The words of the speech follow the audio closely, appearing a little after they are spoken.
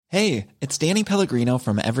Hey, it's Danny Pellegrino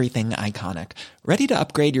from Everything Iconic. Ready to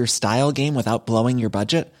upgrade your style game without blowing your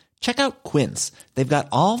budget? Check out Quince. They've got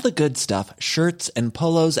all the good stuff, shirts and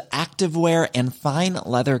polos, activewear, and fine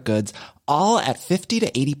leather goods, all at 50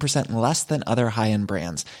 to 80% less than other high-end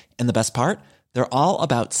brands. And the best part? They're all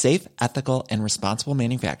about safe, ethical, and responsible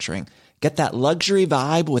manufacturing. Get that luxury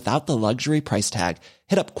vibe without the luxury price tag.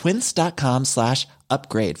 Hit up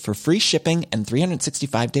quince.com/upgrade for free shipping and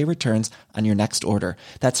 365-day returns on your next order.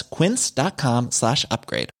 That's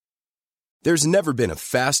quince.com/upgrade. There's never been a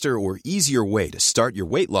faster or easier way to start your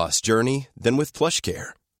weight loss journey than with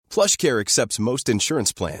PlushCare. PlushCare accepts most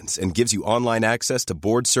insurance plans and gives you online access to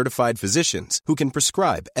board-certified physicians who can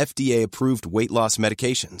prescribe FDA-approved weight loss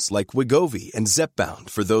medications like Wegovy and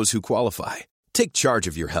Zepbound for those who qualify. Take charge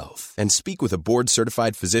of your health and speak with a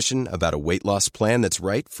board-certified physician about a weight loss plan that's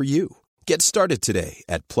right for you. Get started today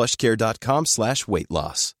at plushcare.com/weight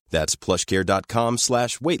loss. That's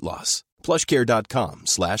plushcare.com/weight loss.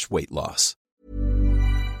 plushcare.com/weight loss.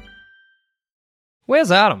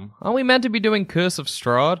 Where's Adam? Are we meant to be doing Curse of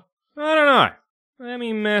Strahd? I don't know. Let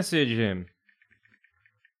me message him.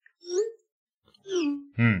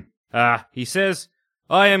 He says,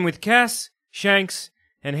 I am with Cass, Shanks,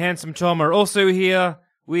 and Handsome Tom are also here.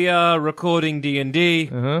 We are recording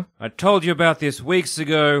D&D. I told you about this weeks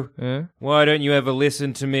ago. Why don't you ever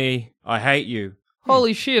listen to me? I hate you.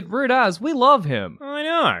 Holy shit, Rude Az, we love him.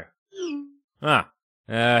 I know.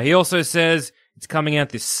 He also says it's coming out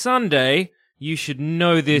this Sunday. You should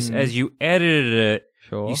know this as you edited it.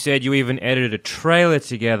 Sure. You said you even edited a trailer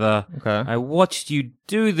together. Okay. I watched you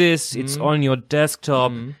do this. It's on your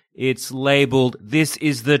desktop. It's labeled, "This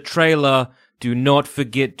is the trailer. Do not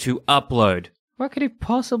forget to upload." What could he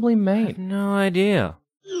possibly mean? I have no idea.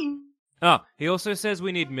 He also says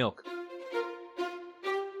we need milk.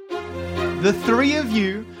 The three of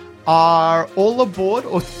you are all aboard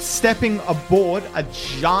or stepping aboard a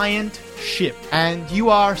giant ship, and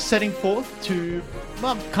you are setting forth to,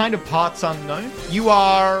 well, kind of parts unknown. You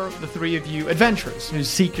are, the three of you, adventurers who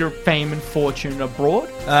seek your fame and fortune abroad.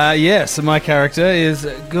 Yes, my character is,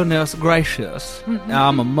 goodness gracious,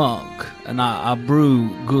 I'm a monk, and I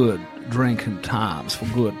brew good drinking times for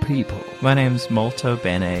good people. My name's Molto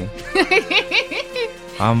Bene.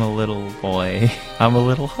 I'm a little boy. I'm a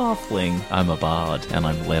little halfling. I'm a bard, and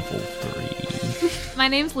I'm level 3. My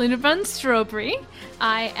name's Lunabun Strawberry.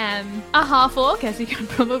 I am a half-orc, as you can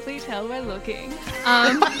probably tell by looking.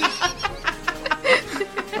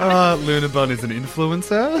 Lunabun is an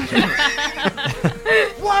influencer.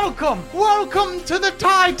 Welcome to the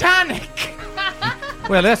Titanic!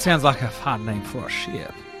 Well, that sounds like a fun name for a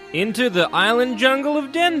ship. Into the Island Jungle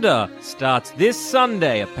of Denda starts this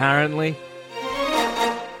Sunday, apparently.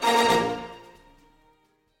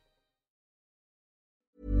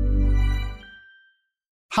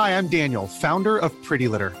 Hi, I'm Daniel, founder of Pretty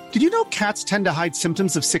Litter. Did you know cats tend to hide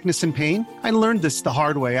symptoms of sickness and pain? I learned this the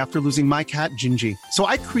hard way after losing my cat, Gingy. So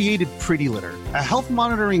I created Pretty Litter, a health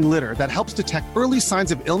monitoring litter that helps detect early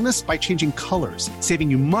signs of illness by changing colors, saving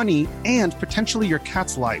you money and potentially your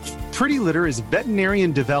cat's life. Pretty Litter is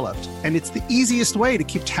veterinarian developed, and it's the easiest way to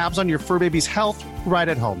keep tabs on your fur baby's health right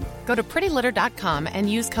at home. Go to prettylitter.com and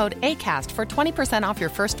use code ACAST for 20% off your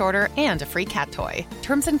first order and a free cat toy.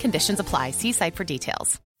 Terms and conditions apply. See site for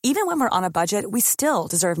details. Even when we're on a budget, we still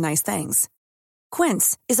deserve nice things.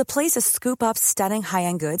 Quince is a place to scoop up stunning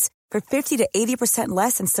high-end goods for 50 to 80%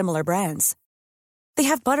 less than similar brands. They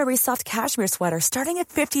have buttery soft cashmere sweaters starting at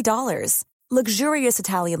 $50, luxurious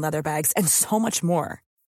Italian leather bags, and so much more.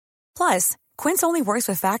 Plus, Quince only works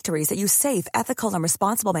with factories that use safe, ethical, and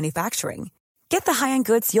responsible manufacturing. Get the high-end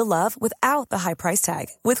goods you'll love without the high price tag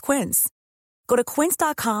with Quince. Go to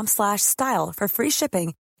quince.com/style for free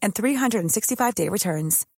shipping and 365-day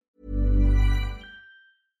returns.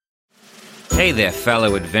 Hey there,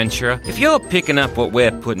 fellow adventurer. If you're picking up what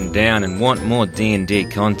we're putting down and want more D&D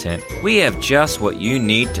content, we have just what you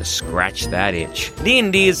need to scratch that itch.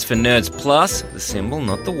 D&D is for Nerds Plus, the symbol,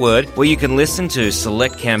 not the word, where you can listen to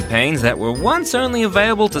select campaigns that were once only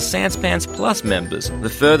available to Sanspants Plus members. The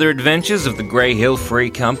further adventures of the Grey Hill Free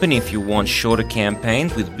Company if you want shorter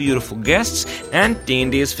campaigns with beautiful guests, and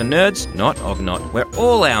D&D is for Nerds, not Ognot, where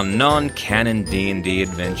all our non-canon D&D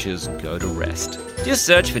adventures go to rest. Just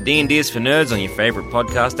search for D&D is for Nerds on your favorite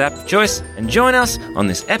podcast app of choice and join us on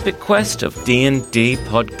this epic quest of D&D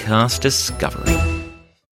podcast discovery.